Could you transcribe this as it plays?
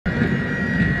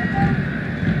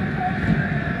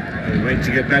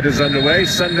to get matters underway.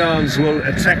 Sundowns will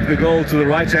attack the goal to the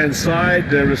right-hand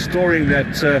side, restoring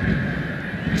that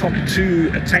top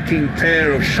two attacking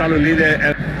pair of Shalulile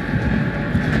and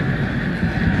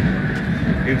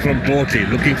in from Dorty,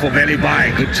 looking for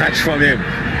Velibai. Good touch from him.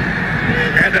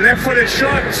 And the left-footed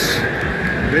shot.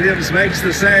 Williams makes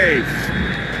the save.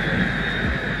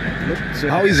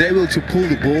 How he's able to pull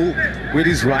the ball with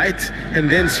his right and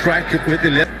then strike it with the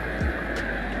left.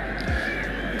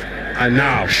 And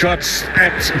now shots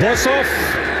at Bosov.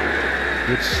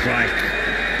 Good strike.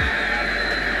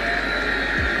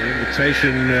 The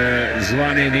invitation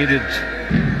Zwane needed.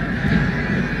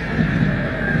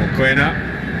 Mokoena.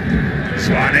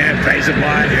 Zwane plays it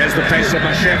wide. Here's the pace of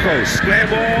Masheko. Square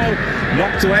ball.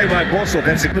 Knocked away by Bosov.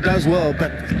 That's it. Does well,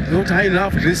 but not high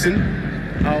enough. Listen,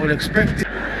 I would expect it.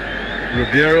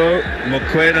 Ribeiro,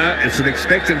 Mokoena. It's an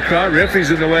expectant crowd.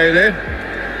 Referee's in the way there.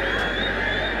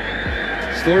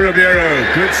 Still Ribeiro,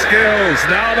 good skills.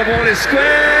 Now the ball is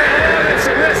square. Oh, that's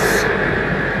a miss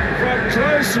from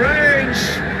close range.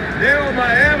 Neo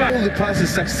Maema. All the passes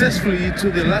successfully to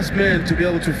the last man to be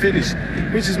able to finish,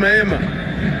 which is Maema.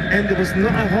 And there was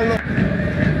not a whole lot.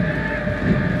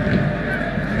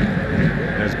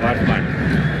 There's Bartman.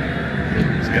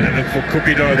 He's going to look for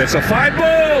Cupido. That's a fine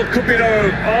ball.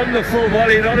 Cupido on the full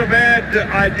volley. Not a bad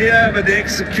idea, but the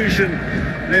execution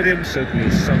led him.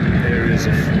 Certainly some areas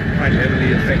of quite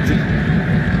heavily affected.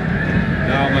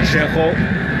 Now Masheko.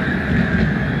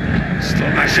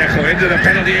 Still Masheko into the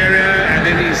penalty area, and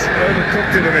then he's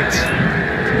overcooked it a bit.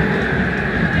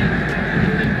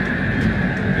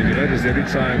 And you notice every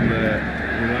time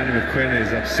Ryan Mokoena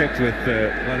is upset with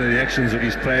one of the actions of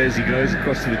his players, he goes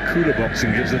across to the cooler box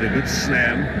and gives it a good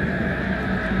slam.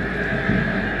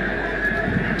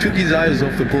 Took his eyes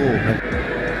off the ball.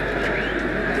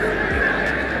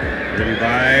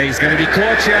 He's going to be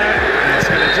caught here. It's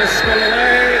going to just spill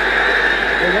away.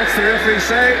 Well, what's the referee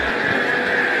say?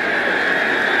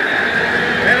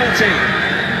 Penalty.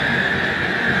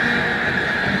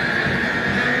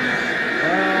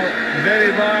 Well,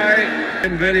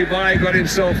 Velibai got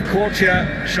himself caught here.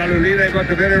 Shalulile got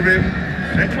the better of him.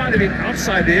 That might have been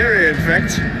outside the area, in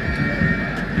fact.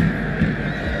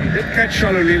 He did catch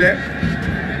Shalulile.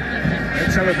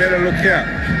 Let's have a better look here.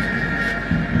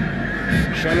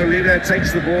 Shalulile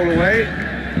takes the ball away,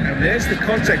 and there's the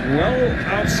contact well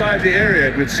outside the area,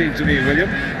 it would seem to me, William.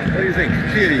 What do you think?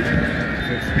 Clearly.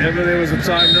 If ever there was a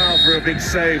time now for a big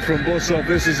save from Bosov,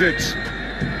 this is it.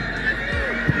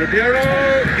 Ribeiro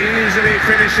easily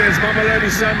finishes.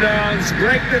 Mamelodi Sundowns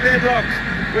break the deadlock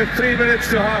with 3 minutes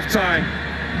to half-time.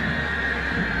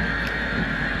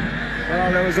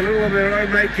 Well, there was a little of their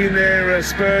own making there,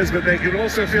 Spurs, but they could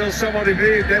also feel somewhat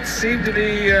aggrieved. That seemed to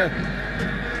be a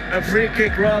free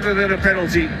kick rather than a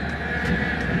penalty.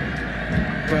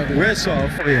 But worse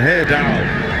off, we head down.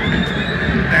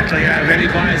 Exactly,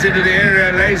 Velibai is into the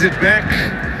area, lays it back.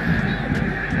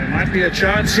 There might be a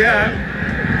chance here.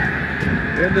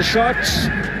 Then the shot,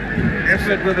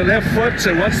 effort with the left foot,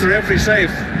 and what's the referee say?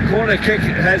 Corner kick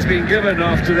has been given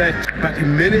after that. But he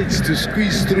managed to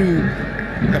squeeze through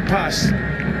the pass.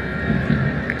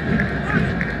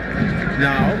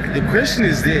 Now, the question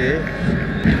is there.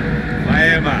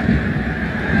 Maema.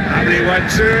 Lovely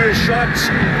 1-2 shot,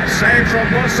 save from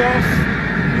Bosov.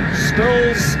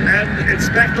 Spills, and it's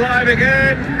back live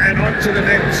again, and onto the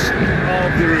net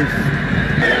of the roof.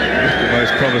 The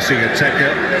most promising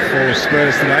attacker for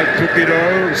Spurs tonight.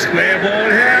 Cupido, square ball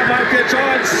here, might be a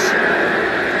chance.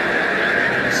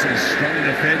 Some strong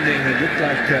defending. It looked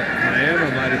like Maema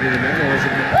might have been the man, or was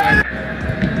it?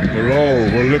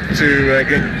 Morol will look to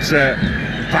get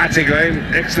party going.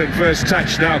 Excellent first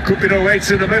touch. Now Cupido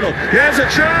waits in the middle. Here's a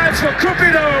chance for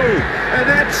Cupido, and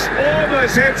that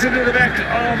almost heads into the back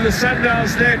of the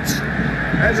Sundowns net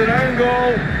as an own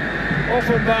goal off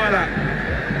of Bala.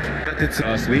 It's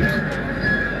last week.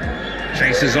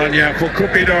 Chases on here for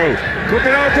Cupido.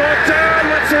 Cupido brought down.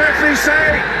 What's the referee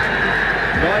say?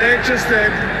 Not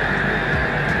interested.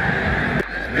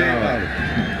 Now,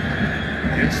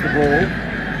 gets the ball.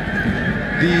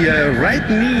 The right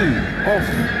knee of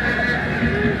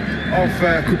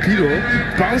Cupido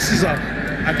bounces up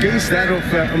against that of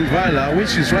Mvala,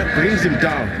 which is what brings him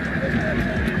down.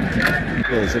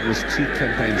 It was 2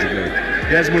 campaigns ago.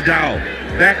 Here's Mudau.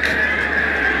 Back.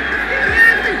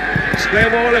 Square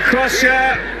ball across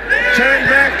here. Turn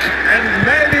back. And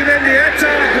maybe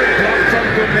Mendieta. Good block from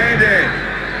Gumede.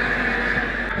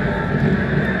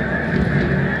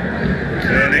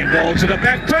 Curling ball to the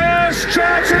back post.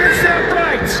 Tries to hit that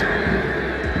right.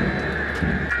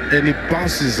 And it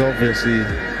bounces obviously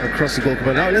across the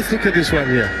goalkeeper. Now let's look at this one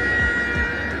here.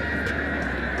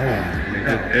 Oh,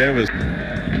 it was.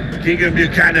 Keegan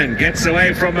Buchanan gets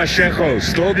away from Masheko.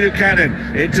 Still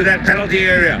Buchanan into that penalty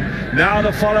area. Now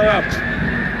the follow-up.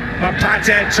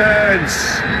 Mapate turns.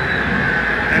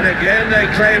 And again they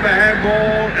claim a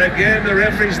handball. Again the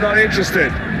referee's not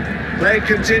interested. Play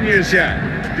continues here.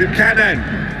 Buchanan.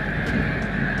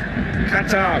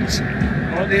 Cut out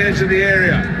on the edge of the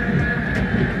area.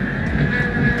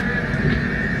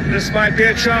 This might be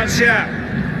a chance here.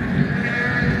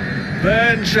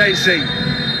 Byrne chasing.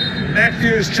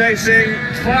 Matthews chasing.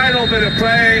 Final bit of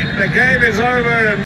play. The game is over. And